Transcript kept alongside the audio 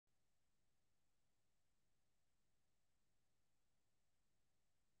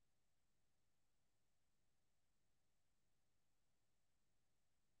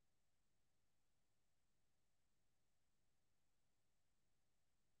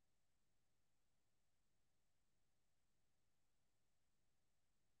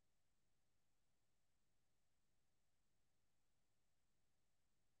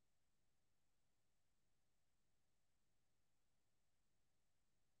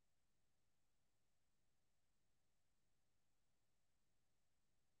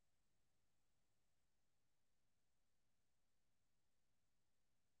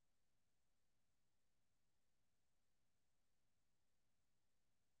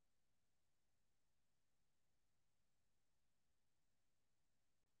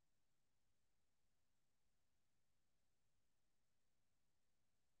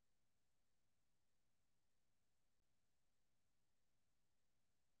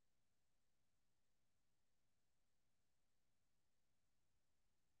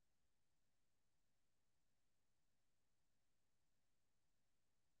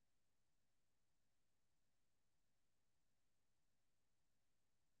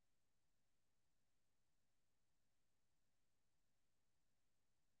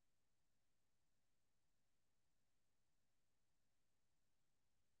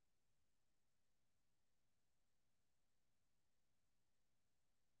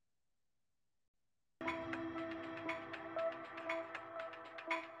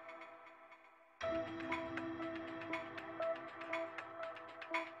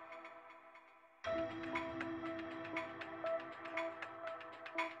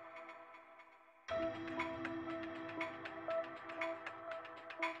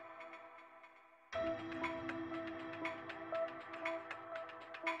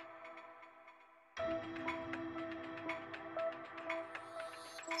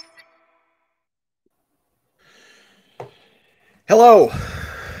Hello.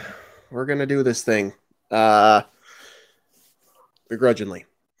 We're going to do this thing. Begrudgingly.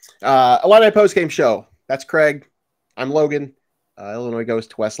 Illini Postgame Show. That's Craig. I'm Logan. Illinois goes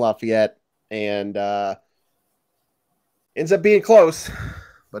to West Lafayette and ends up being close,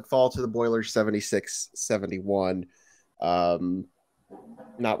 but fall to the Boilers 76-71.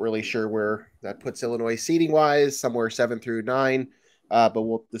 Not really sure where that puts Illinois seeding-wise, somewhere 7 through 9, but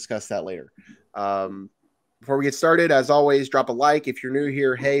we'll discuss that later. Before we get started, as always, drop a like. If you're new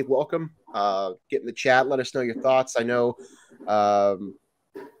here, hey, welcome. Get in the chat. Let us know your thoughts. I know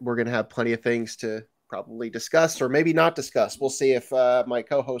we're going to have plenty of things to probably discuss or maybe not discuss. We'll see if my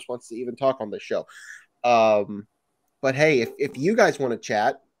co-host wants to even talk on this show. But hey, if you guys want to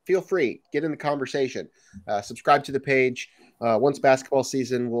chat, feel free. Get in the conversation. Subscribe to the page. Once basketball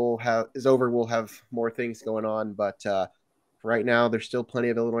season is over, we'll have more things going on. But for right now, there's still plenty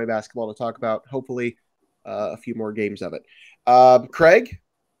of Illinois basketball to talk about. Hopefully, a few more games of it.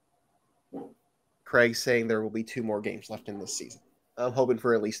 Craig's saying there will be 2 more games left in this season. I'm hoping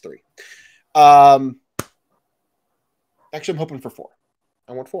for at least 3. Actually, I'm hoping for 4.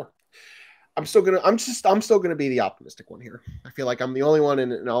 I want 4. I'm still gonna be the optimistic one here. I feel like I'm the only one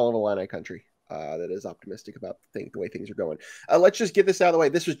in all of Illini country that is optimistic about the way things are going. Let's just get this out of the way.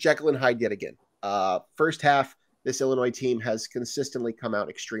 This was Jekyll and Hyde yet again. First half, this Illinois team has consistently come out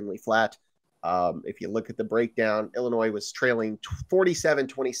extremely flat. If you look at the breakdown, Illinois was trailing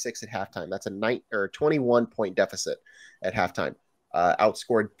 47-26 at halftime. That's a 21-point deficit at halftime.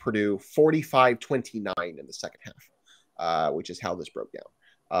 Outscored Purdue 45-29 in the second half, which is how this broke down.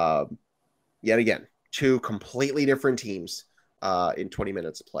 Yet again, 2 completely different teams in 20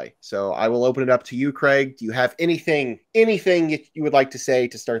 minutes of play. So I will open it up to you, Craig. Do you have anything you would like to say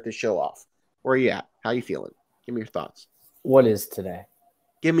to start this show off? Where are you at? How are you feeling? Give me your thoughts. What is today?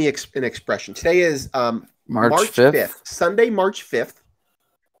 Give me an expression. Today is March 5th. Sunday, March 5th,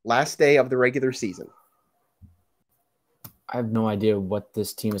 last day of the regular season. I have no idea what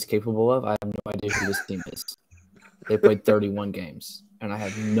this team is capable of. I have no idea who this team is. They played 31 games, and I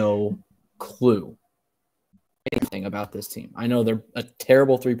have no clue anything about this team. I know they're a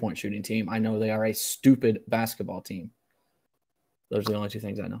terrible three-point shooting team. I know they are a stupid basketball team. Those are the only 2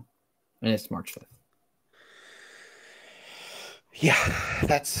 things I know, and it's March 5th. Yeah,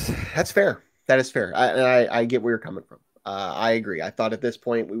 that's fair. That is fair. I get where you're coming from. I agree. I thought at this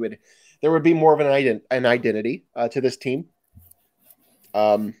point there would be more of an identity to this team.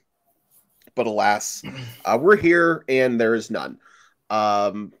 But alas, we're here and there is none.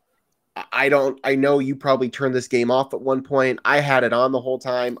 I know you probably turned this game off at one point. I had it on the whole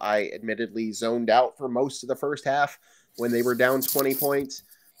time. I admittedly zoned out for most of the first half when they were down 20 points.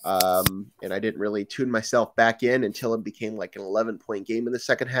 And I didn't really tune myself back in until it became like an 11-point game in the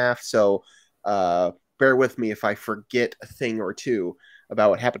second half. So bear with me if I forget a thing or two about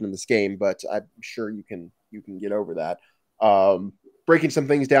what happened in this game, but I'm sure you can get over that. Breaking some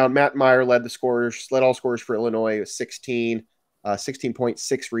things down, Matt Meyer led all scorers for Illinois with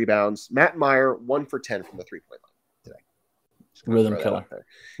 16.6 rebounds. Matt Meyer 1 for 10 from the 3-point line today. Rhythm killer.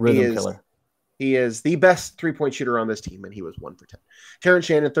 He is the best 3-point shooter on this team, and he was 1 for 10. Terrence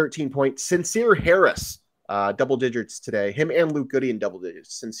Shannon, 13 points. Sincere Harris, double digits today. Him and Luke Goode in double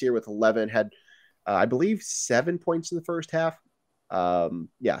digits. Sincere with 11 had, I believe, 7 points in the first half. 7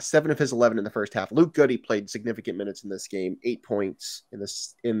 of his 11 in the first half. Luke Goode played significant minutes in this game. 8 points what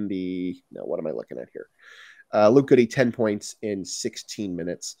am I looking at here? Luke Goode, 10 points in 16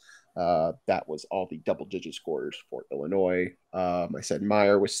 minutes. That was all the double-digit scorers for Illinois. I said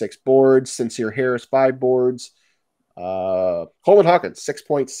Meyer with 6 boards, Sincere Harris 5 boards, Coleman Hawkins 6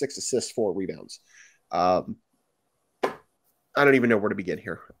 points, 6 assists, 4 rebounds. I don't even know where to begin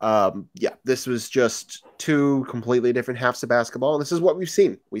here. This was just 2 completely different halves of basketball, and this is what we've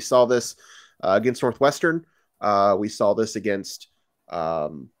seen. We saw this against Northwestern. We saw this against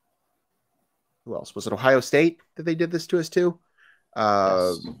who else? Was it Ohio State that they did this to us too?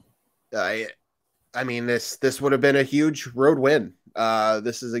 Yes. I mean, this would have been a huge road win.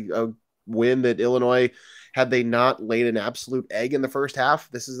 This is a win that Illinois, had they not laid an absolute egg in the first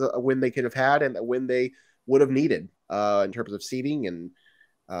half, this is a win they could have had and a win they would have needed in terms of seeding and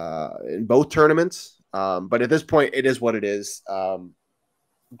in both tournaments. But at this point, it is what it is.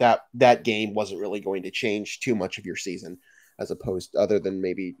 That game wasn't really going to change too much of your season, as opposed other than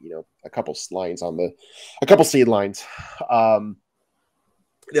maybe a couple seed lines.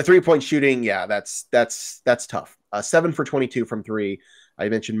 The 3-point shooting, that's tough. 7 for 22 from 3. I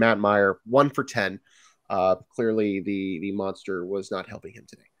mentioned Matt Meyer, 1 for 10. Clearly, the monster was not helping him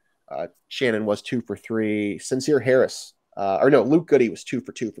today. Shannon was 2 for 3. Sincere Harris, Luke Goode was 2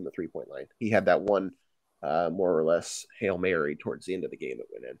 for 2 from the 3-point line. He had that one more or less Hail Mary towards the end of the game that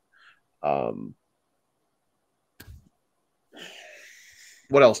went in.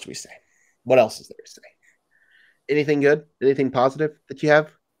 What else do we say? What else is there to say? Anything good? Anything positive that you have?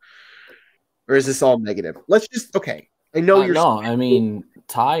 Or is this all negative? Let's just, okay. I know you're. No, I mean,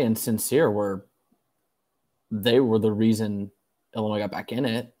 Ty and Sincere they were the reason Illinois got back in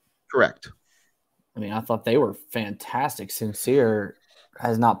it. Correct. I mean, I thought they were fantastic. Sincere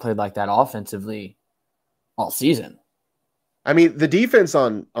has not played like that offensively all season. I mean, the defense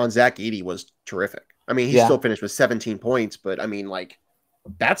on Zach Edey was terrific. I mean, he still finished with 17 points, but I mean, like,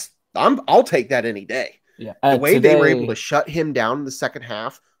 I'll take that any day. Yeah. The way they were able to shut him down in the second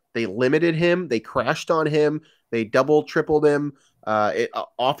half, they limited him, they crashed on him, they double, tripled him. It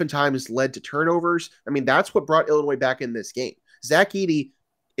oftentimes led to turnovers. I mean, that's what brought Illinois back in this game. Zach Edey,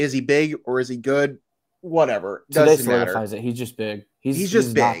 is he big or is he good? Whatever. Doesn't matter. It. He's just big. He's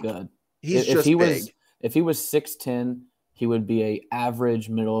just big. Not good. He's just big. If he was 6'10", he would be a average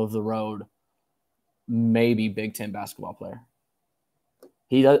middle of the road, maybe Big Ten basketball player.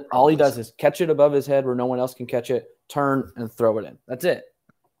 All he does is catch it above his head where no one else can catch it, turn and throw it in. That's it.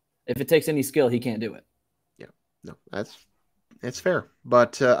 If it takes any skill, he can't do it. Yeah, no, that's fair.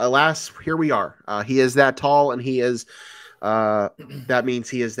 But alas, here we are. He is that tall, and he is. That means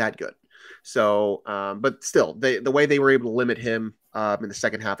he is that good. So, but still, the way they were able to limit him in the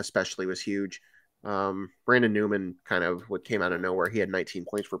second half, especially, was huge. Brandon Newman kind of what came out of nowhere. He had 19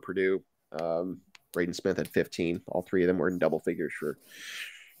 points for Purdue. Braden Smith had 15. All three of them were in double figures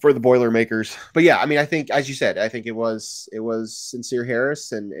for the Boilermakers. But yeah, I mean, I think, as you said, I think it was Sincere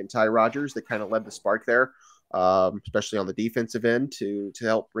Harris and Ty Rogers that kind of led the spark there, especially on the defensive end to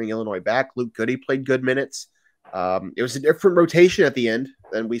help bring Illinois back. Luke Goode played good minutes. It was a different rotation at the end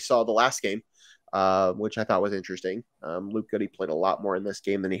than we saw the last game, which I thought was interesting. Luke Goode played a lot more in this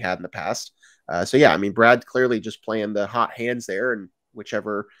game than he had in the past. So yeah, I mean, Brad clearly just playing the hot hands there, and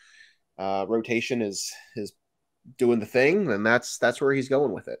whichever rotation is doing the thing, then that's where he's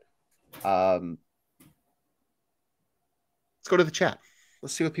going with it. Let's go to the chat.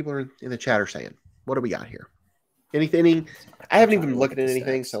 Let's see what people are in the chat are saying. What do we got here? Anything? I haven't even looked at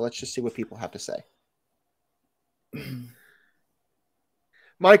anything, so let's just see what people have to say.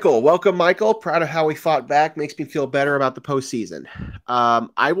 Michael, welcome, Michael. Proud of how we fought back. Makes me feel better about the postseason.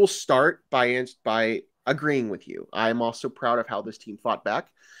 I will start by agreeing with you. I'm also proud of how this team fought back.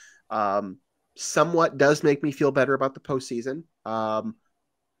 Somewhat does make me feel better about the postseason.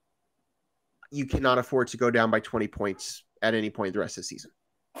 You cannot afford to go down by 20 points at any point the rest of the season.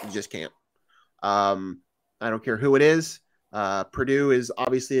 You just can't. I don't care who it is. Purdue is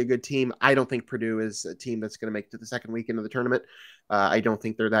obviously a good team. I don't think Purdue is a team that's going to make it to the second weekend of the tournament. I don't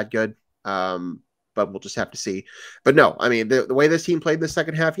think they're that good. But we'll just have to see. But no, I mean, the way this team played in the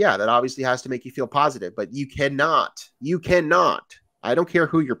second half, yeah, that obviously has to make you feel positive. But you cannot. I don't care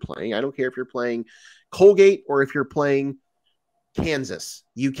who you're playing. I don't care if you're playing Colgate or if you're playing Kansas.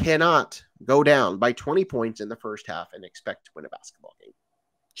 You cannot go down by 20 points in the first half and expect to win a basketball game.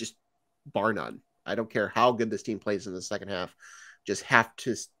 Just bar none. I don't care how good this team plays in the second half.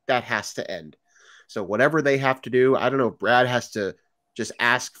 That has to end. So whatever they have to do, I don't know if Brad has to just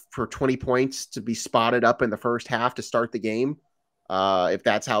ask for 20 points to be spotted up in the first half to start the game. If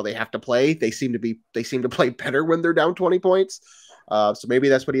that's how they have to play, they seem to play better when they're down 20 points. So maybe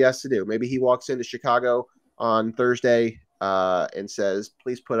that's what he has to do. Maybe he walks into Chicago on Thursday and says,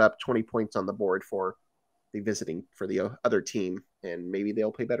 please put up 20 points on the board for the other team. And maybe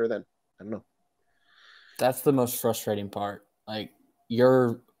they'll play better then. I don't know. That's the most frustrating part. Like,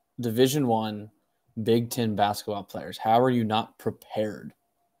 you're Division I, Big Ten basketball players. How are you not prepared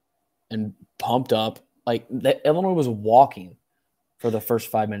and pumped up? Like, Illinois was walking for the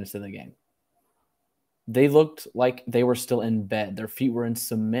first 5 minutes of the game. They looked like they were still in bed. Their feet were in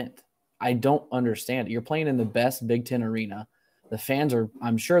cement. I don't understand it. You're playing in the best Big Ten arena.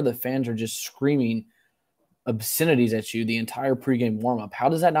 I'm sure the fans are just screaming obscenities at you the entire pregame warm-up. How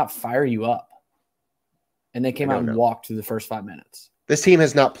does that not fire you up? And they came out and walked through the first 5 minutes. This team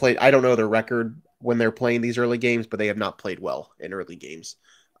has not played. I don't know their record when they're playing these early games, but they have not played well in early games.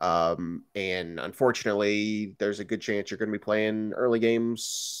 And unfortunately, there's a good chance you're going to be playing early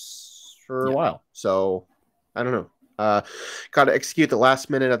games for a while. So I don't know. Got to execute the last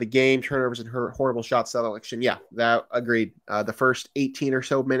minute of the game, turnovers and horrible shot selection. Yeah, that agreed. The first 18 or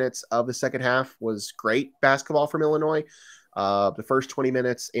so minutes of the second half was great basketball from Illinois. The first 20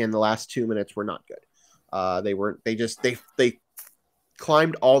 minutes and the last 2 minutes were not good. They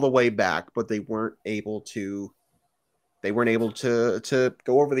climbed all the way back, but they weren't able to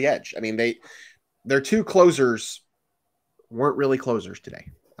go over the edge. I mean, their two closers weren't really closers today.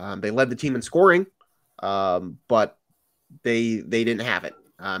 They led the team in scoring, but they didn't have it.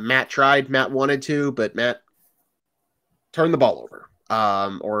 Matt tried. Matt wanted to, but Matt turned the ball over,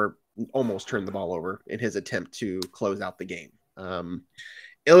 or almost turned the ball over in his attempt to close out the game.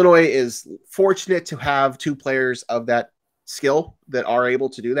 Illinois is fortunate to have two players of that skill that are able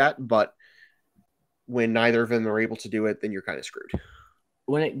to do that, but when neither of them are able to do it, then you're kind of screwed.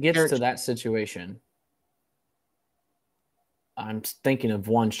 When it gets to that situation, I'm thinking of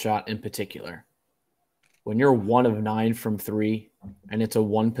one shot in particular. When you're 1 of 9 from 3 and it's a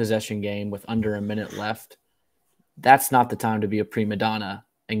 1-possession game with under a minute left, that's not the time to be a prima donna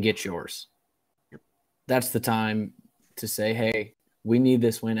and get yours. That's the time to say, hey, we need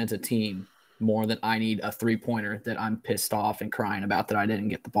this win as a team more than I need a 3-pointer that I'm pissed off and crying about that I didn't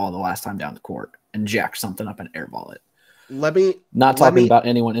get the ball the last time down the court and jack something up and airball it. Not talking about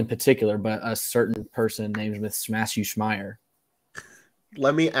anyone in particular, but a certain person named Matthew Schmeier.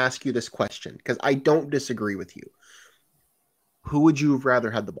 Let me ask you this question, because I don't disagree with you. Who would you have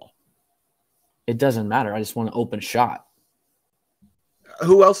rather had the ball? It doesn't matter. I just want an open shot.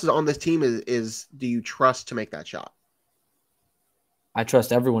 Who else is on this team is do you trust to make that shot? I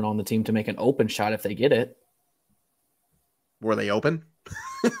trust everyone on the team to make an open shot if they get it. Were they open?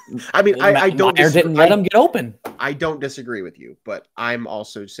 I mean, I don't. Meyer didn't let them get open. I don't disagree with you, but I'm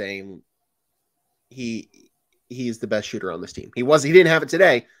also saying he's the best shooter on this team. He didn't have it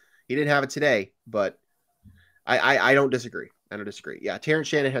today. But I don't disagree. Yeah, Terrence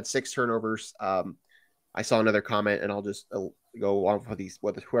Shannon had 6 turnovers. I saw another comment, and I'll just go on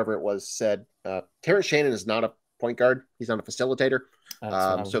with whoever it was said. Terrence Shannon is not a point guard. He's not a facilitator.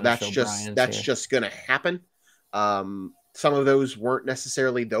 So that's just going to happen. Some of those weren't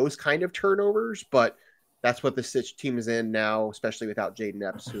necessarily those kind of turnovers, but that's what the team is in now, especially without Jaden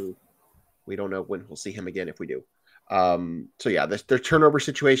Epps, who we don't know when we'll see him again if we do. So yeah, their turnover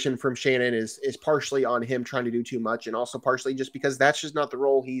situation from Shannon is partially on him trying to do too much, and also partially just because that's just not the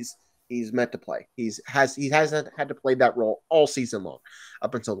role he's meant to play. He hasn't had to play that role all season long,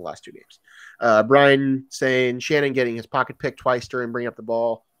 up until the last 2 games. Brian saying Shannon getting his pocket picked twice during bringing the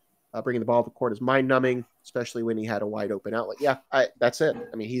ball to the court is mind numbing, especially when he had a wide open outlet. Yeah, that's it.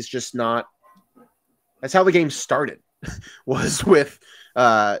 I mean, he's just not. That's how the game started, was with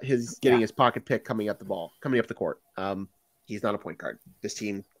his getting his pocket pick coming up the court. He's not a point guard. This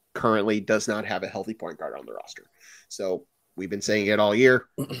team currently does not have a healthy point guard on the roster. So we've been saying it all year,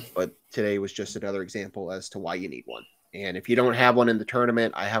 but today was just another example as to why you need one. And if you don't have one in the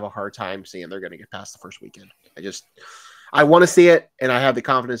tournament, I have a hard time seeing they're going to get past the first weekend. I want to see it, and I have the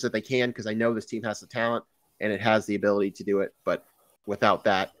confidence that they can because I know this team has the talent and it has the ability to do it. But without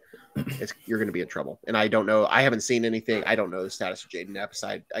that, you're going to be in trouble. And I don't know. I haven't seen anything. I don't know the status of Jaden Epps.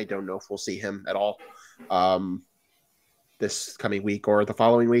 I don't know if we'll see him at all this coming week or the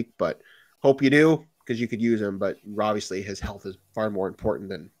following week. But hope you do, because you could use him. But obviously his health is far more important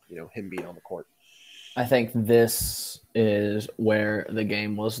than him being on the court. I think this is where the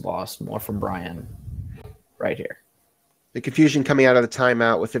game was lost more from Brian right here. The confusion coming out of the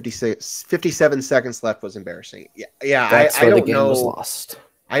timeout with 57 seconds left was embarrassing. Yeah. That's I where don't the game know. was lost.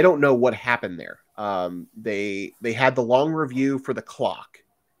 I don't know what happened there. They had the long review for the clock,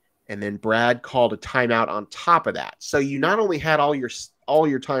 and then Brad called a timeout on top of that. So you not only had all your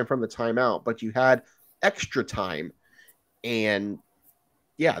time from the timeout, but you had extra time. And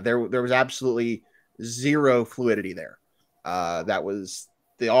yeah, there was absolutely zero fluidity there. That was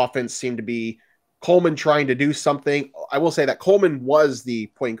the offense seemed to be Coleman trying to do something. I will say that Coleman was the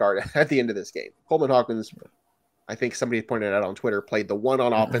point guard at the end of this game. Coleman Hawkins, I think somebody pointed out on Twitter, played the 1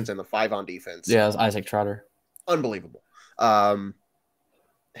 on offense and the 5 on defense. Yeah, it was Isaac Trotter. Unbelievable. I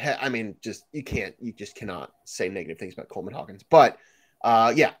mean, you just cannot say negative things about Coleman Hawkins. But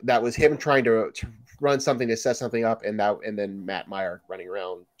yeah, that was him trying to run something to set something up, and then Matt Meyer running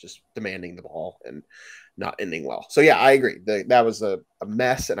around just demanding the ball and not ending well. So yeah, I agree. That was a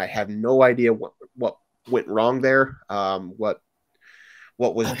mess, and I have no idea what went wrong there.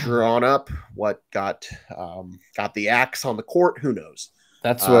 What was drawn up, what got the axe on the court, who knows?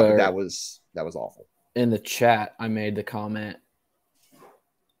 That's where that was awful. In the chat, I made the comment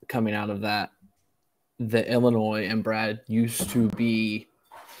coming out of that Illinois and Brad used to be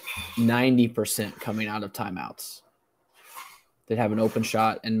 90% coming out of timeouts. They'd have an open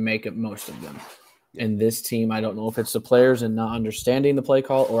shot and make it most of them. And this team, I don't know if it's the players and not understanding the play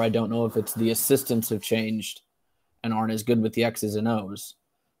call, or I don't know if it's the assistants have changed and aren't as good with the X's and O's,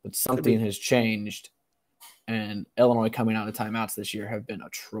 but something has changed. And Illinois coming out of timeouts this year have been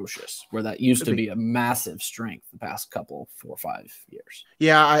atrocious, where that used to be a massive strength the past 4 or 5 years.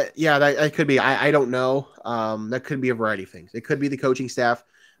 Yeah, that could be. I don't know. That could be a variety of things. It could be the coaching staff.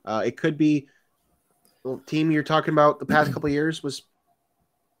 It could be The team you're talking about the past couple of years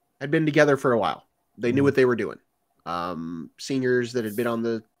had been together for a while. They knew what they were doing. Seniors that had been on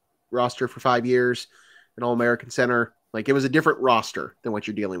the roster for 5 years, an All-American center. Like, it was a different roster than what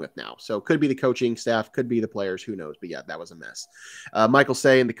you're dealing with now. So it could be the coaching staff, could be the players, who knows. But yeah, that was a mess. Michael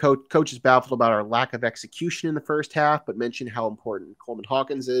saying the coach is baffled about our lack of execution in the first half, but mentioned how important Coleman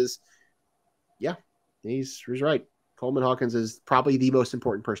Hawkins is. Yeah, he's right. Coleman Hawkins is probably the most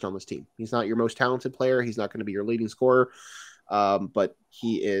important person on this team. He's not your most talented player. He's not going to be your leading scorer. But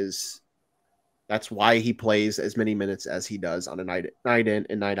he is. That's why he plays as many minutes as he does on a night in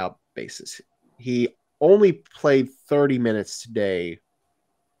and night out basis. He only played 30 minutes today.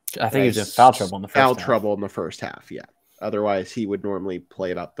 I think he was in foul trouble in the first half. Foul trouble in the first half, yeah. Otherwise, he would normally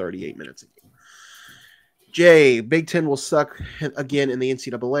play about 38 minutes a game. Jay, Big Ten will suck again in the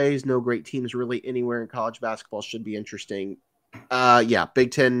NCAAs. No great teams really anywhere in college basketball. Should be interesting. Yeah,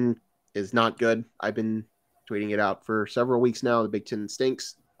 Big Ten is not good. I've been tweeting it out for several weeks now. The Big Ten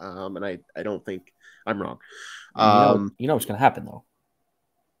stinks, and I don't think I'm wrong. You know what's going to happen, though?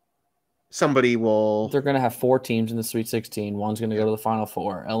 Somebody will. They're going to have 4 teams in the Sweet 16. One's going to go to the Final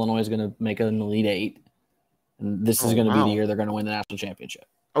Four. Illinois is going to make an Elite 8. And this is going to be the year they're going to win the national championship.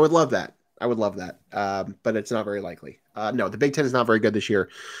 I would love that. But it's not very likely. No, the Big Ten is not very good this year.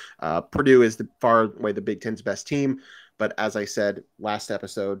 Purdue is far away the Big Ten's best team. But as I said last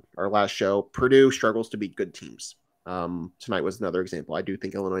show, Purdue struggles to beat good teams. Tonight was another example. I do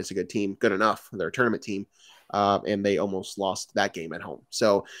think Illinois is a good team, good enough. They're a tournament team. And they almost lost that game at home.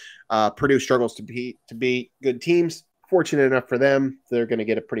 So Purdue struggles to beat good teams. Fortunate enough for them, they're going to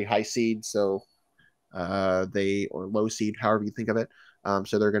get a pretty high seed. So or low seed, however you think of it.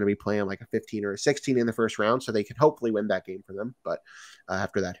 So they're going to be playing like a 15 or a 16 in the first round. So they can hopefully win that game for them. But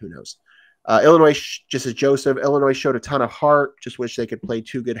after that, who knows? Illinois, just as Joseph, Illinois showed a ton of heart. Just wish they could play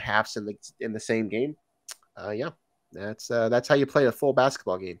 2 good halves in the same game. Yeah, that's how you play a full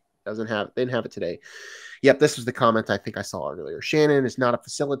basketball game. They didn't have it today. Yep, this was the comment I think I saw earlier. Shannon is not a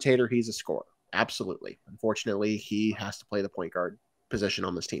facilitator; he's a scorer. Absolutely. Unfortunately, he has to play the point guard position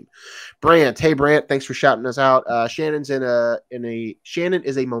on this team. Brant, hey Brant, thanks for shouting us out. Shannon is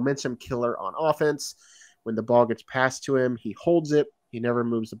a momentum killer on offense. When the ball gets passed to him, he holds it. He never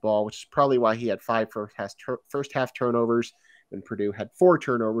moves the ball, which is probably why he had 5 first half turnovers, and Purdue had 4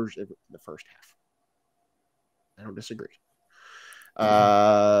 turnovers in the first half. I don't disagree.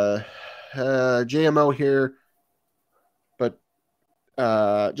 JMO here, but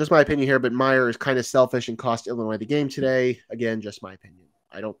just my opinion here, but Meyer is kind of selfish and cost Illinois the game today. Again, just my opinion.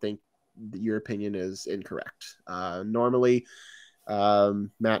 I don't think your opinion is incorrect. Normally,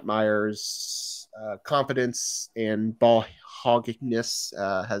 Matt Meyer's confidence and ball hogginess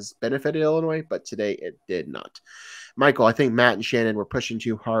has benefited Illinois, but today it did not. Michael, I think Matt and Shannon were pushing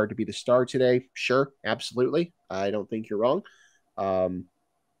too hard to be the star today. Sure, absolutely. I don't think you're wrong.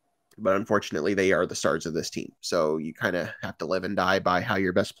 But unfortunately, they are the stars of this team. So you kind of have to live and die by how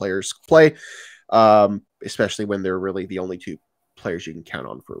your best players play, especially when they're really the only 2 players you can count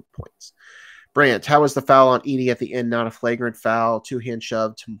on for points. Brant, how was the foul on Edie at the end? Not a flagrant foul. 2-hand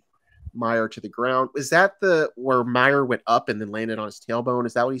shove to Meyer to the ground. Is that where Meyer went up and then landed on his tailbone?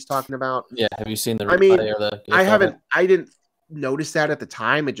 Is that what he's talking about? Yeah. Have you seen the replay? I didn't notice that at the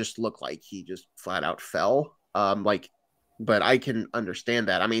time. It just looked like he just flat out fell. But I can understand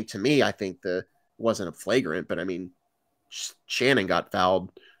that. I mean, to me, I think it wasn't a flagrant, but I mean, Shannon got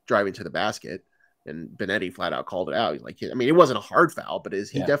fouled driving to the basket, and Benetti flat out called it out. It wasn't a hard foul, but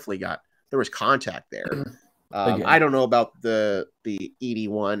definitely there was contact there. I don't know about the Edie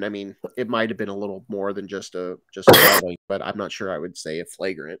one. I mean, it might have been a little more than just a fouling, but I'm not sure I would say a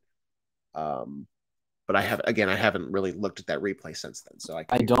flagrant. But I haven't really looked at that replay since then. So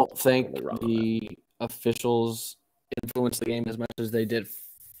I don't think the officials influenced the game as much as they did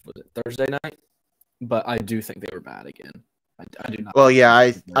Thursday night, but I do think they were bad again. I do not. Well,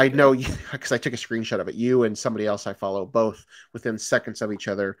 yeah, I know because I took a screenshot of it. You and somebody else I follow, both within seconds of each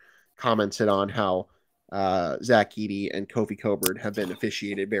other, commented on how Zach Edey and Kofi Coburn have been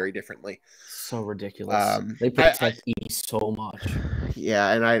officiated very differently. So ridiculous. They protect Edey so much.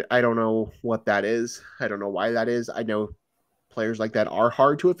 Yeah, and I don't know what that is. I don't know why that is. I know players like that are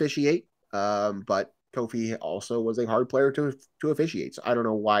hard to officiate, but Kofi also was a hard player to officiate. So I don't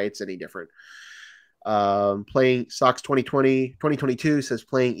know why it's any different. Playing Sox 2022 says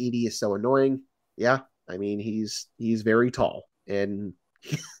playing Edey is so annoying. Yeah, I mean he's very tall, and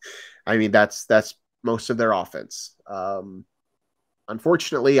I mean that's most of their offense.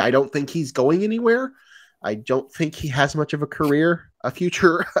 Unfortunately, I don't think he's going anywhere. I don't think he has much of a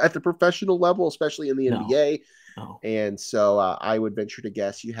future at the professional level, especially in the NBA. Oh, And so I would venture to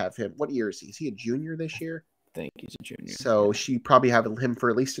guess you have him. What year is he? Is he a junior this year? I think he's a junior. So she probably have him for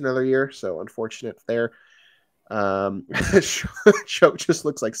at least another year. So unfortunate there. Choate just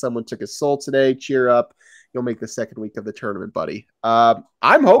looks like someone took his soul today. Cheer up. You'll make the second week of the tournament, buddy. I'm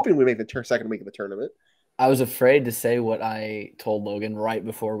hoping we make the second week of the tournament. I was afraid to say what I told Logan right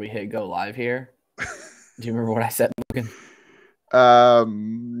before we hit go live here. Do you remember what I said,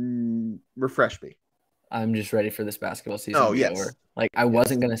 Logan? Refresh me. I'm just ready for this basketball season to be yes. over. Like, I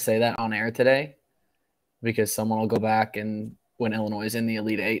wasn't going to say that on air today because someone will go back and when Illinois is in the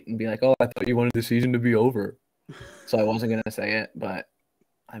Elite Eight and be like, oh, I thought you wanted the season to be over. So I wasn't going to say it. But,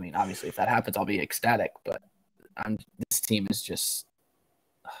 I mean, obviously, if that happens, I'll be ecstatic. But this team is just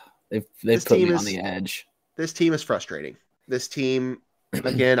they've put me on the edge. This team is frustrating. This team,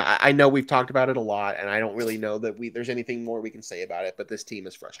 again, I know we've talked about it a lot, and I don't really know that there's anything more we can say about it, but this team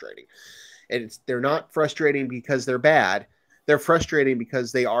is frustrating. And they're not frustrating because they're bad. They're frustrating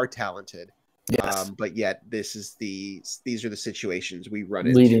because they are talented. Yes. But yet these are the situations we run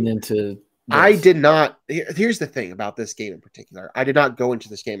into. Leading into this. I did not. Here's the thing about this game in particular. I did not go into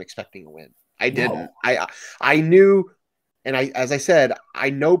this game expecting a win. I didn't. No. I knew, and as I said, I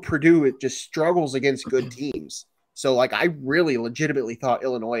know Purdue it just struggles against good teams. So like I really legitimately thought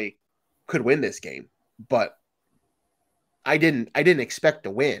Illinois could win this game, but I didn't expect to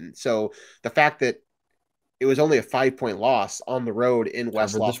win. So the fact that it was only a 5-point loss on the road in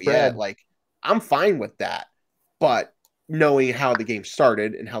West Lafayette, like I'm fine with that. But knowing how the game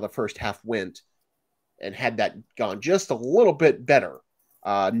started and how the first half went and had that gone just a little bit better,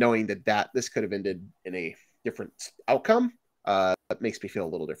 knowing that this could have ended in a different outcome, that makes me feel a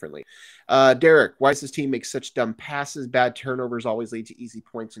little differently. Derek, why does this team make such dumb passes? Bad turnovers always lead to easy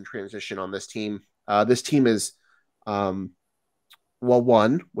points in transition on this team. This team is, one,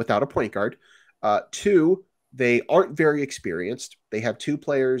 without a point guard. Two, they aren't very experienced. They have two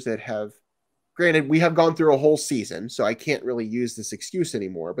players that have, granted, we have gone through a whole season, so I can't really use this excuse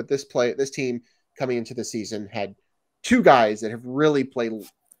anymore. But this team coming into the season had two guys that have really played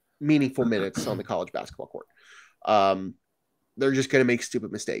meaningful minutes on the college basketball court. They're just going to make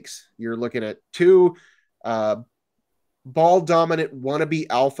stupid mistakes. You're looking at two ball-dominant wannabe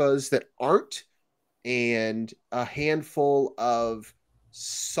alphas that aren't, and a handful of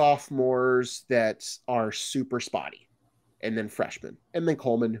sophomores that are super spotty, and then freshmen, and then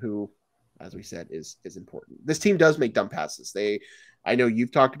Coleman, who, as we said, is important. This team does make dumb passes. I know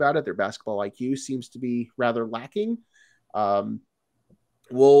you've talked about it. Their basketball IQ seems to be rather lacking.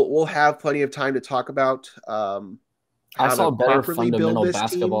 We'll have plenty of time to talk about. I saw better fundamental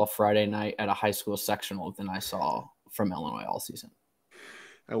basketball Friday night at a high school sectional than I saw from Illinois all season.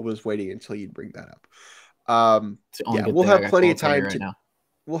 I was waiting until you'd bring that up. We'll have plenty of time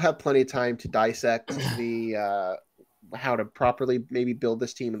we'll have plenty of time to dissect the how to properly maybe build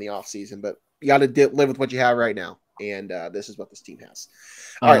this team in the offseason, but you got to live with what you have right now, and this is what this team has.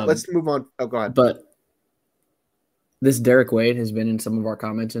 All right, let's move on. Oh, go ahead. But this Derek Wade has been in some of our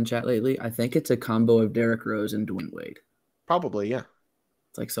comments in chat lately. I think it's a combo of Derek Rose and Dwayne Wade. Probably, yeah.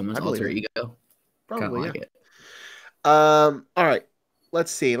 It's like someone's alter ego. Probably, like it. All right.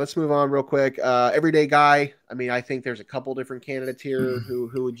 Let's see. Let's move on real quick. Everyday guy. I mean, I think there's a couple different candidates here.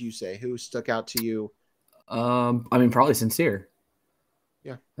 Who would you say? Who stuck out to you? I mean, probably Sincere.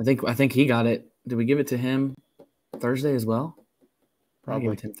 Yeah. I think he got it. Did we give it to him Thursday as well? Probably.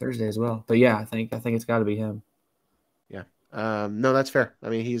 Give it to him Thursday as well. But yeah, I think it's got to be him. Yeah. No, that's fair. I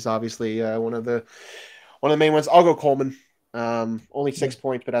mean, he's obviously one of the main ones. I'll go Coleman. Only 6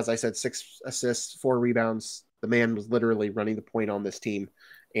 points, but as I said, 6 assists, 4 rebounds. The man was literally running the point on this team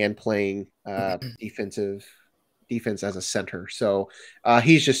and playing defense as a center. So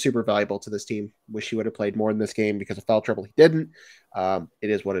he's just super valuable to this team. Wish he would have played more in this game because of foul trouble. He didn't.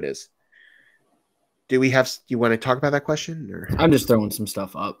 It is what it is. Do you want to talk about that question? Or? I'm just throwing some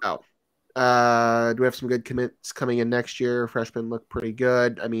stuff up. Oh. Do we have some good commits coming in next year? Freshmen look pretty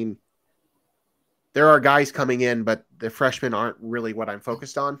good. I mean, there are guys coming in, but the freshmen aren't really what I'm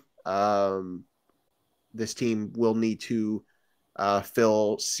focused on. This team will need to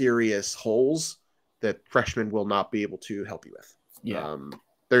fill serious holes that freshmen will not be able to help you with. Yeah.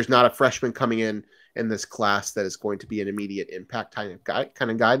 There's not a freshman coming in this class that is going to be an immediate impact kind of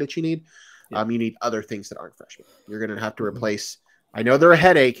guy that you need. Yeah. You need other things that aren't freshmen. You're going to have to replace. I know they're a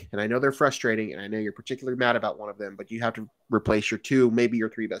headache, and I know they're frustrating, and I know you're particularly mad about one of them, but you have to replace your 2, maybe your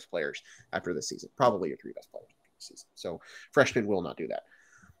 3 best players after this season. Probably your 3 best players after this season. So freshmen will not do that.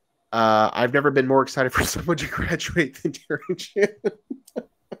 I've never been more excited for someone to graduate than Terrence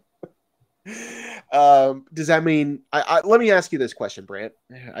Shannon. Does that mean? Let me ask you this question, Brant.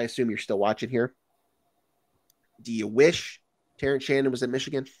 I assume you're still watching here. Do you wish Terrence Shannon was at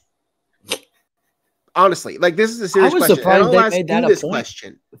Michigan? Honestly, like this is a serious question. I was surprised I'll they ask made that you a this point.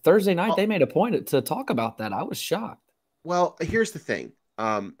 question. Thursday night, they made a point to talk about that. I was shocked. Well, here's the thing.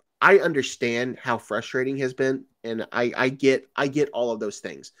 I understand how frustrating he has been, and I get all of those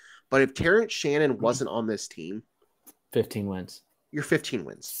things. But if Terrence Shannon wasn't on this team, 15 wins. You're 15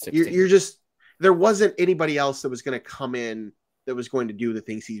 wins. You're just there wasn't anybody else that was going to come in that was going to do the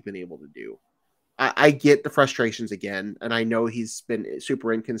things he's been able to do. I get the frustrations again, and I know he's been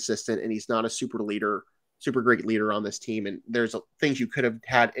super inconsistent, and he's not a super great leader on this team. And there's things you could have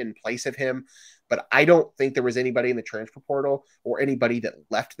had in place of him, but I don't think there was anybody in the transfer portal or anybody that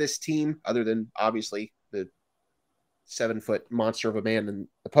left this team other than obviously the 7-foot monster of a man in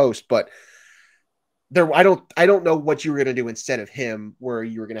the post. But I don't know what you were going to do instead of him, where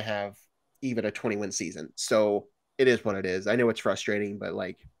you were going to have even a 20-win season. So it is what it is. I know it's frustrating, but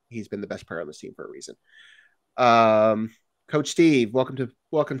like he's been the best player on this team for a reason. Coach Steve, welcome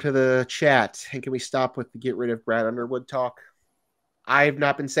to the chat. And can we stop with the get rid of Brad Underwood talk? I've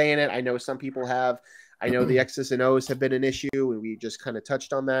not been saying it. I know some people have. I know the X's and O's have been an issue, and we just kind of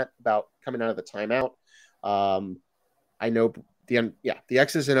touched on that about coming out of the timeout. I know the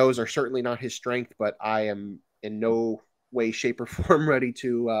X's and O's are certainly not his strength, but I am in no way, shape, or form ready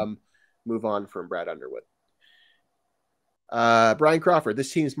to move on from Brad Underwood. Brian Crawford,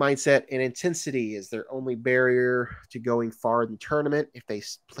 this team's mindset and intensity is their only barrier to going far in the tournament. If they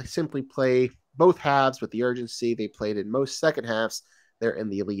simply play both halves with the urgency they played in most second halves, they're in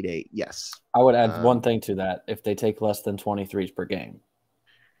the Elite Eight. Yes. I would add one thing to that. If they take less than 23s per game.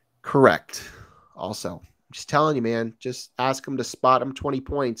 Correct. Also, just telling you, man, just ask them to spot them 20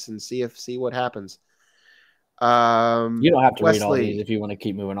 points and see what happens. You don't have to Wesley, read all these if you want to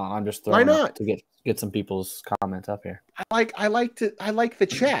keep moving on. I'm just throwing it to get some people's comments up here. I like the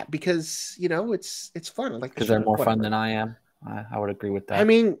chat because it's fun. I like because they're more fun than I am. I would agree with that. I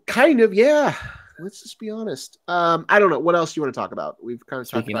mean, kind of, yeah. Let's just be honest. I don't know what else you want to talk about. We've kind of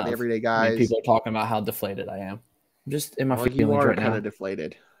talked about the everyday guys. I mean, people are talking about how deflated I am. I'm just in my feelings you are right kind now. of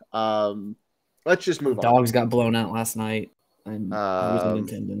deflated. Let's just move on. Dogs got blown out last night, and I was in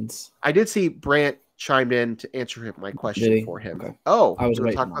attendance. I did see Brant chimed in to answer my question for him. Okay. Oh, I was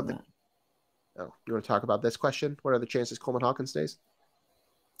waiting on that. Oh, you want to talk about this question? What are the chances Coleman Hawkins stays?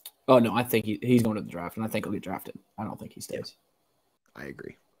 Oh no, I think he's going to the draft, and I think he'll get drafted. I don't think he stays. I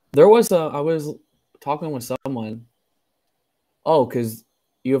agree. I was talking with someone. Oh, because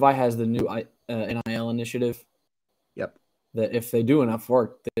U of I has the new NIL initiative. Yep. That if they do enough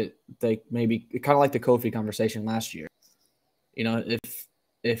work, that they maybe kind of like the Kofi conversation last year.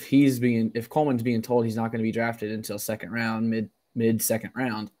 If Coleman's being told he's not going to be drafted until second round, mid second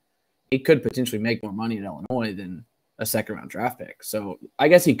round, he could potentially make more money at Illinois than a second round draft pick. So I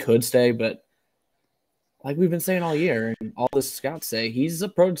guess he could stay, but like we've been saying all year, and all the scouts say, he's a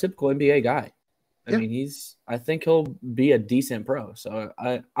prototypical NBA guy. I mean, I think he'll be a decent pro. So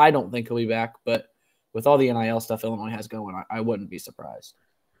I don't think he'll be back, but with all the NIL stuff Illinois has going, I wouldn't be surprised.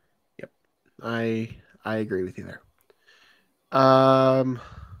 Yep. I agree with you there. All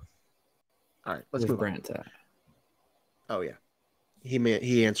right, let's move on. Oh yeah.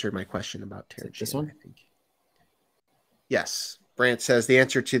 He answered my question about Terrence Shannon, one? I think. Yes. Brant says the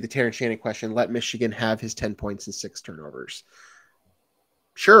answer to the Terrence Shannon question, let Michigan have his 10 points and 6 turnovers.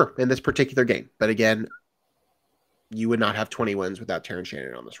 Sure, in this particular game. But again, you would not have 20 wins without Terrence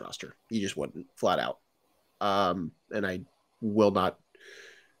Shannon on this roster. You just wouldn't, flat out. And I will not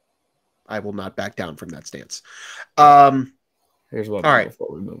back down from that stance. Here's what all right.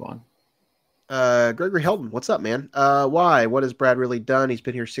 Before we move on. Gregory Helton, what's up, man? Why? What has Brad really done? He's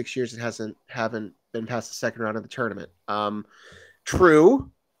been here 6 years and haven't been past the second round of the tournament. True.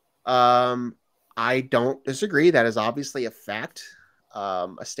 I don't disagree. That is obviously a fact. A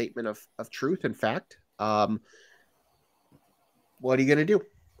statement of truth and fact. What are you gonna do?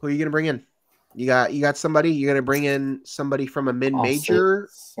 Who are you gonna bring in? You got somebody. You're gonna bring in somebody from a mid-major.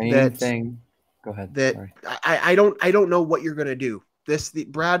 Same thing. Go ahead. Sorry. I don't know what you're gonna do. This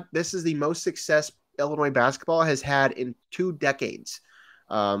is the most success Illinois basketball has had in 2 decades.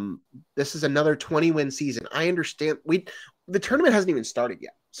 This is another 20-win season. I understand the tournament hasn't even started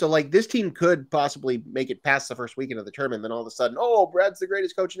yet. So like this team could possibly make it past the first weekend of the tournament. Then all of a sudden, Brad's the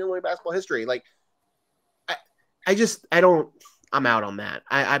greatest coach in Illinois basketball history. Like I'm out on that.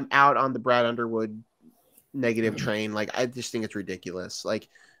 I'm out on the Brad Underwood negative train. Like I just think it's ridiculous. Like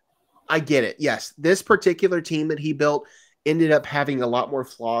I get it. Yes. This particular team that he built ended up having a lot more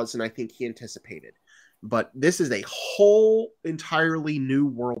flaws than I think he anticipated. But this is a whole entirely new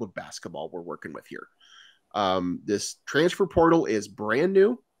world of basketball we're working with here. This transfer portal is brand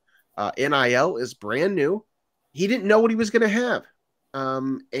new. NIL is brand new. he didn't know what he was going to have.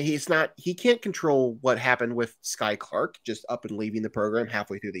 And he can't control what happened with Sky Clark just up and leaving the program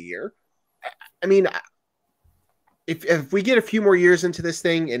halfway through the year. I mean, if we get a few more years into this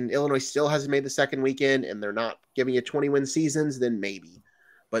thing and Illinois still hasn't made the second weekend and they're not giving you 20-win seasons, then maybe.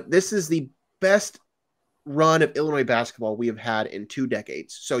 But this is the best run of Illinois basketball we have had in 2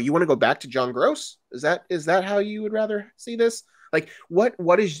 decades. So you want to go back to John Gross? Is that how you would rather see this? Like,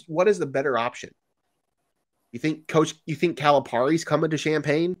 what is the better option? You think Calipari's coming to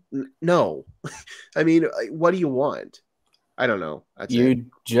Champaign? No. I mean, what do you want? I don't know. You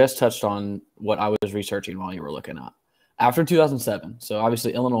just touched on what I was researching while you were looking up. After 2007, so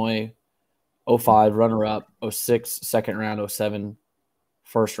obviously Illinois, 05 runner-up, 06 second round, 07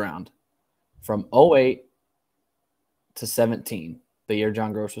 first round. From 08 to 17, the year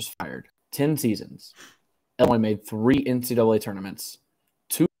John Gross was fired, 10 seasons. Illinois made 3 NCAA tournaments.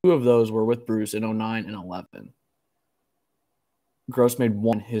 2 of those were with Bruce in 09 and 11. Gross made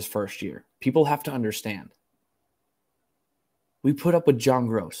 1 his first year. People have to understand. We put up with John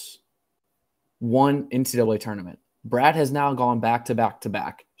Gross. 1 NCAA tournament. Brad has now gone back to back to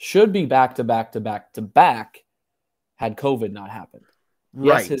back. Should be back to back to back to back had COVID not happened.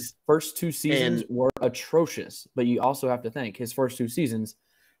 Right. Yes, his first 2 seasons were atrocious, but you also have to think his first 2 seasons,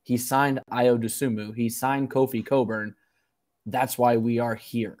 he signed Ayo Dosunmu. He signed Kofi Coburn. That's why we are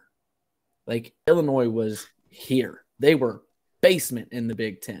here. Like, Illinois was here. They were basement in the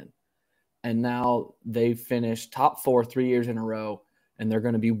Big Ten. And now they've finished top 4 3 years in a row, and they're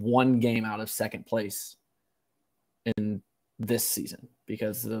going to be 1 game out of second place this season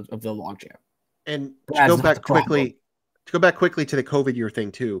because of the logjam. And to go back quickly to the COVID year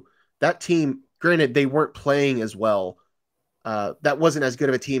thing too, that team, granted, they weren't playing as well. That wasn't as good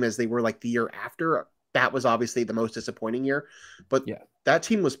of a team as they were like the year after. That was obviously the most disappointing year, but that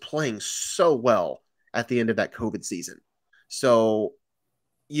team was playing so well at the end of that COVID season. So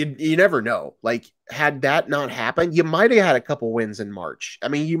you never know. Like, had that not happened, you might have had a couple wins in March. I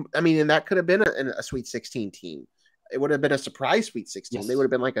mean, and that could have been a Sweet 16 team. It would have been a surprise Sweet 16. Yes. They would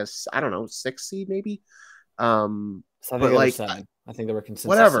have been like a 6 seed maybe. So but like 7. I think they were consensus.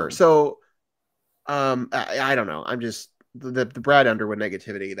 Whatever. 7. So I don't know. I'm just the Brad Underwood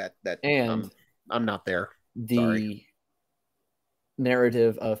negativity that I'm not there. The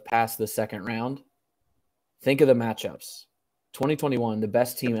narrative of past the second round. Think of the matchups. 2021, the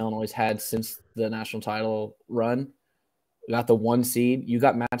best team Illinois had since the national title run. You got the 1 seed. You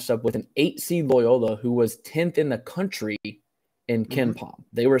got matched up with an 8 seed Loyola, who was 10th in the country in Ken Palm.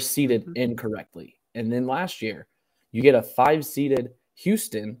 They were seeded incorrectly. And then last year, you get a 5-seeded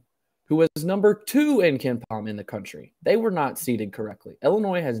Houston, who was number 2 in Ken Palm in the country. They were not seeded correctly.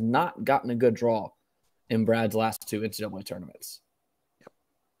 Illinois has not gotten a good draw in Brad's last 2 NCAA tournaments.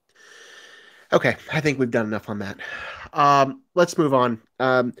 Okay, I think we've done enough on that. Let's move on.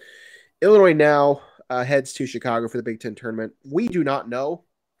 Illinois now heads to Chicago for the Big Ten tournament. We do not know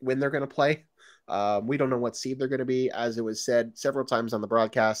when they're going to play. We don't know what seed they're going to be. As it was said several times on the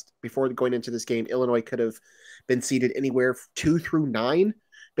broadcast, before going into this game, Illinois could have been seeded anywhere 2 through 9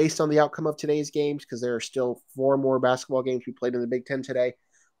 based on the outcome of today's games, because there are still 4 more basketball games we played in the Big Ten today.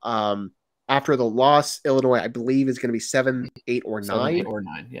 After the loss, Illinois, I believe, is going to be 7, 8, or 9. 7, 8, or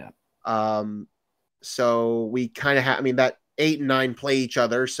 9, yeah. So we kind of have, I mean, that 8 and 9 play each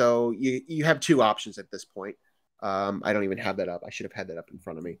other. So you have 2 options at this point. I don't even have that up. I should have had that up in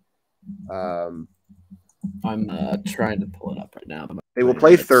front of me. I'm trying to pull it up right now. They will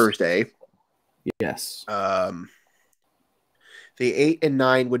play Thursday. Yes. The 8 and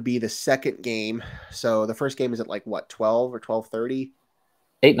 9 would be the second game. So the first game is at like what, 12 or 12:30?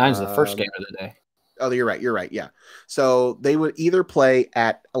 8-9 is the first game of the day. Oh, you're right. You're right. Yeah. So they would either play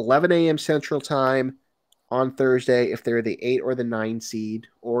at 11 a.m. Central Time on Thursday if they're the 8 or the 9 seed,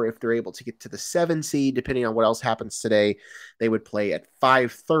 or if they're able to get to the 7 seed, depending on what else happens today, they would play at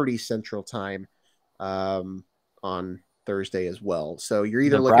 5:30 Central Time on Thursday as well. So you're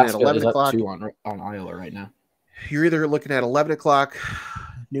either looking at 11 o'clock on Iowa right now. You're either looking at 11 o'clock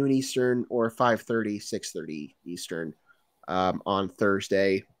noon Eastern or 5:30, 6:30 Eastern on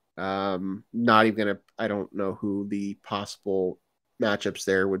Thursday. Not even gonna. I don't know who the possible matchups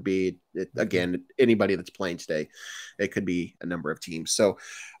there would be. Again, anybody that's playing today, it could be a number of teams. So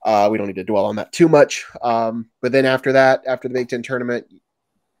we don't need to dwell on that too much. But then after that, after the Big Ten tournament,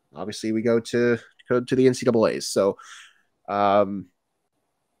 obviously we go to the NCAA's. So I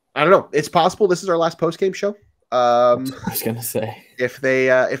don't know. It's possible this is our last post-game show. I was gonna say if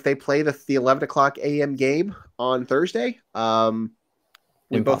they play the 11 o'clock a.m. game on Thursday.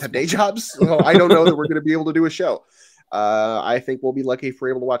 We both have day jobs, so I don't know that we're going to be able to do a show. I think we'll be lucky if we're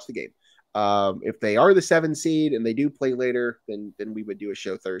able to watch the game. If they are the 7 seed and they do play later, then we would do a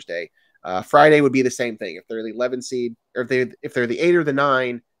show Thursday. Friday would be the same thing. If they're the 11 seed, or if they're the 8 or the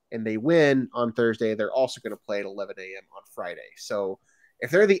 9 and they win on Thursday, they're also going to play at 11 a.m. on Friday. So if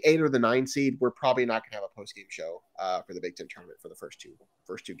they're the 8 or the 9 seed, we're probably not going to have a post game show for the Big Ten tournament for the first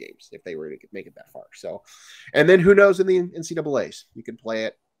two games if they were to make it that far. So, and then who knows in the NCAA's? You could play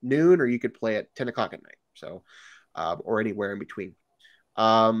at noon or you could play at 10 o'clock at night. So, or anywhere in between.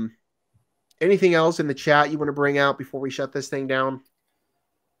 Anything else in the chat you want to bring out before we shut this thing down?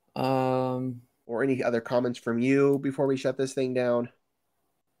 Or any other comments from you before we shut this thing down?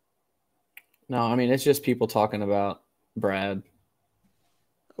 No, I mean, it's just people talking about Brad.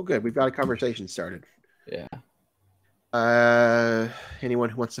 Oh, good. We've got a conversation started. Yeah. Anyone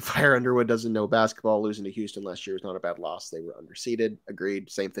who wants to fire Underwood doesn't know basketball. Losing to Houston last year was not a bad loss. They were underseeded. Agreed.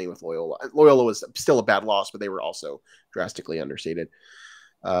 Same thing with Loyola. Loyola was still a bad loss, but they were also drastically underseeded.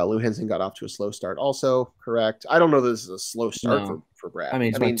 Lou Henson got off to a slow start also. Correct. I don't know this is a slow start for Brad. I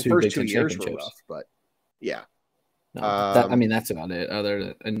mean, the first 2 years were rough, but yeah. No, that's about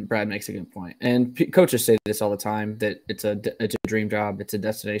it. And Brad makes a good point. And coaches say this all the time, that it's a dream job. It's a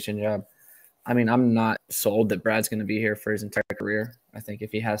destination job. I mean, I'm not sold that Brad's going to be here for his entire career. I think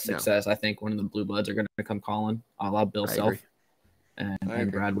if he has success, I think one of the Blue Bloods are going to come calling, a la Bill Self.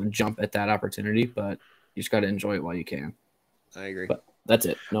 And Brad would jump at that opportunity, but you just got to enjoy it while you can. I agree. But that's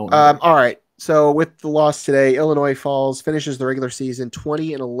it. No. All right. So with the loss today, Illinois finishes the regular season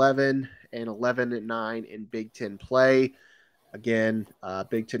 20-11 and 11-9 in Big Ten play. Again,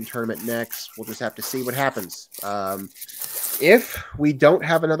 Big Ten tournament next. We'll just have to see what happens. If we don't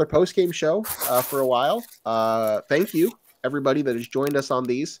have another post-game show for a while, thank you, everybody that has joined us on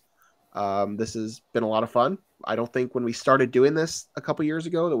these. This has been a lot of fun. I don't think when we started doing this a couple years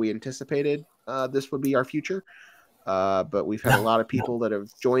ago that we anticipated this would be our future. But we've had a lot of people that have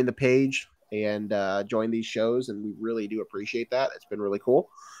joined the page and joined these shows, and we really do appreciate that. It's been really cool.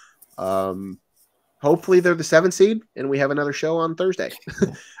 Hopefully they're the 7 seed and we have another show on Thursday.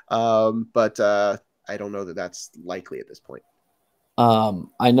 But I don't know that that's likely at this point.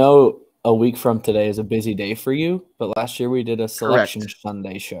 I know a week from today is a busy day for you, but last year we did a selection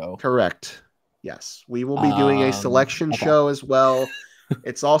Sunday show. Correct. Yes. We will be doing a selection show as well.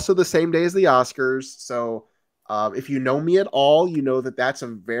 It's also the same day as the Oscars. So if you know me at all, you know that that's a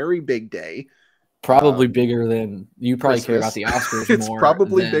very big day. Probably bigger than you probably care about the Oscars it's more. It's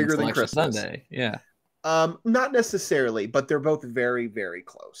probably than bigger than Christmas. Sunday. Yeah. Not necessarily, but they're both very, very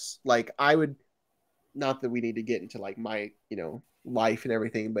close. Like I would, not that we need to get into like my, life and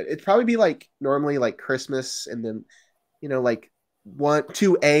everything, but it'd probably be like normally like Christmas and then, like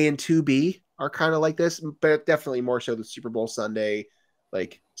 2A and 2B are kind of like this, but definitely more so the Super Bowl Sunday,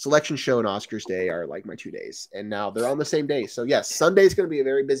 like selection show and Oscars day are like my 2 days, and now they're on the same day. So yes, Sunday is going to be a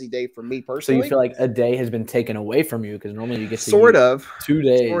very busy day for me personally. So you feel like a day has been taken away from you because normally you get to sort of 2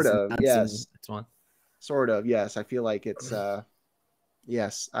 days. Sort of, yes. It's one. Sort of, yes. I feel like it's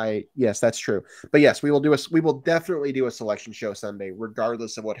yes, that's true. But yes, we will definitely do a selection show Sunday,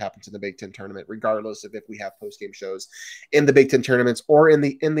 regardless of what happens in the Big Ten tournament, regardless of if we have post game shows in the Big Ten tournaments or in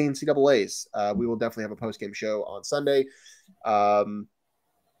the NCAA's. We will definitely have a post game show on Sunday.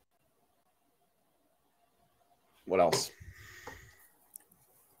 What else?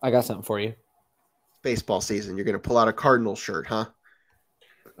 I got something for you. Baseball season. You're going to pull out a Cardinals shirt, huh?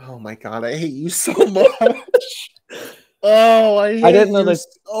 Oh my God, I hate you so much. Oh, I didn't know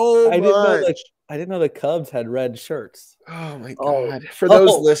the Cubs had red shirts. Oh my God. For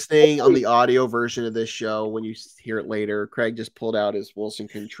those listening on the audio version of this show, when you hear it later, Craig just pulled out his Wilson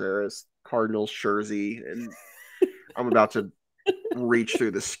Contreras Cardinals jersey, and I'm about to reach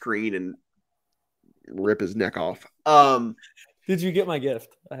through the screen and rip his neck off. Did you get my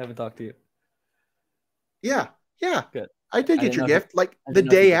gift? I haven't talked to you. Yeah. Good. I did get your gift like the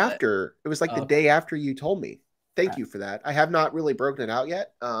day after. It was like the day after you told me. Thank you for that. I have not really broken it out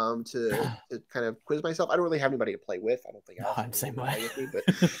yet to kind of quiz myself. I don't really have anybody to play with. I don't think I'm the same way. With me,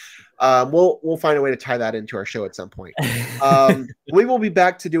 but we'll find a way to tie that into our show at some point. We will be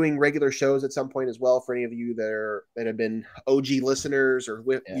back to doing regular shows at some point as well for any of you that have been OG listeners or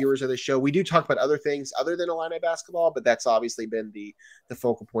viewers of the show. We do talk about other things other than Illini basketball, but that's obviously been the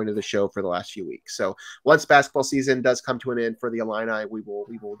focal point of the show for the last few weeks. So once basketball season does come to an end for the Illini, we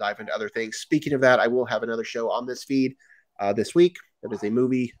will dive into other things. Speaking of that, I will have another show on this feed this week. That is a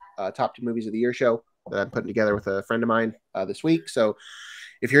movie, top 2 movies of the year show that I'm putting together with a friend of mine this week. So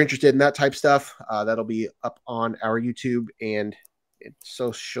if you're interested in that type stuff, that'll be up on our YouTube and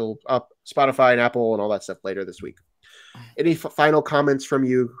social, up Spotify and Apple and all that stuff later this week. Any final comments from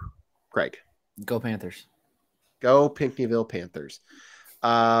you, Craig? Go Panthers. Go Pinckneyville Panthers.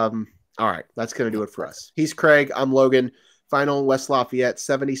 I'm All right, that's going to do it for us. He's Craig. I'm Logan. Final West Lafayette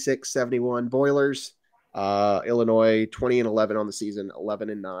 76-71 Boilers. Illinois 20-11 on the season,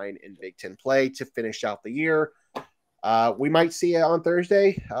 11-9 in Big Ten play to finish out the year. We might see it on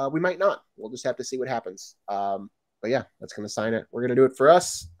Thursday. We might not. We'll just have to see what happens. But yeah, that's going to sign it. We're going to do it for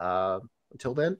us. Until then,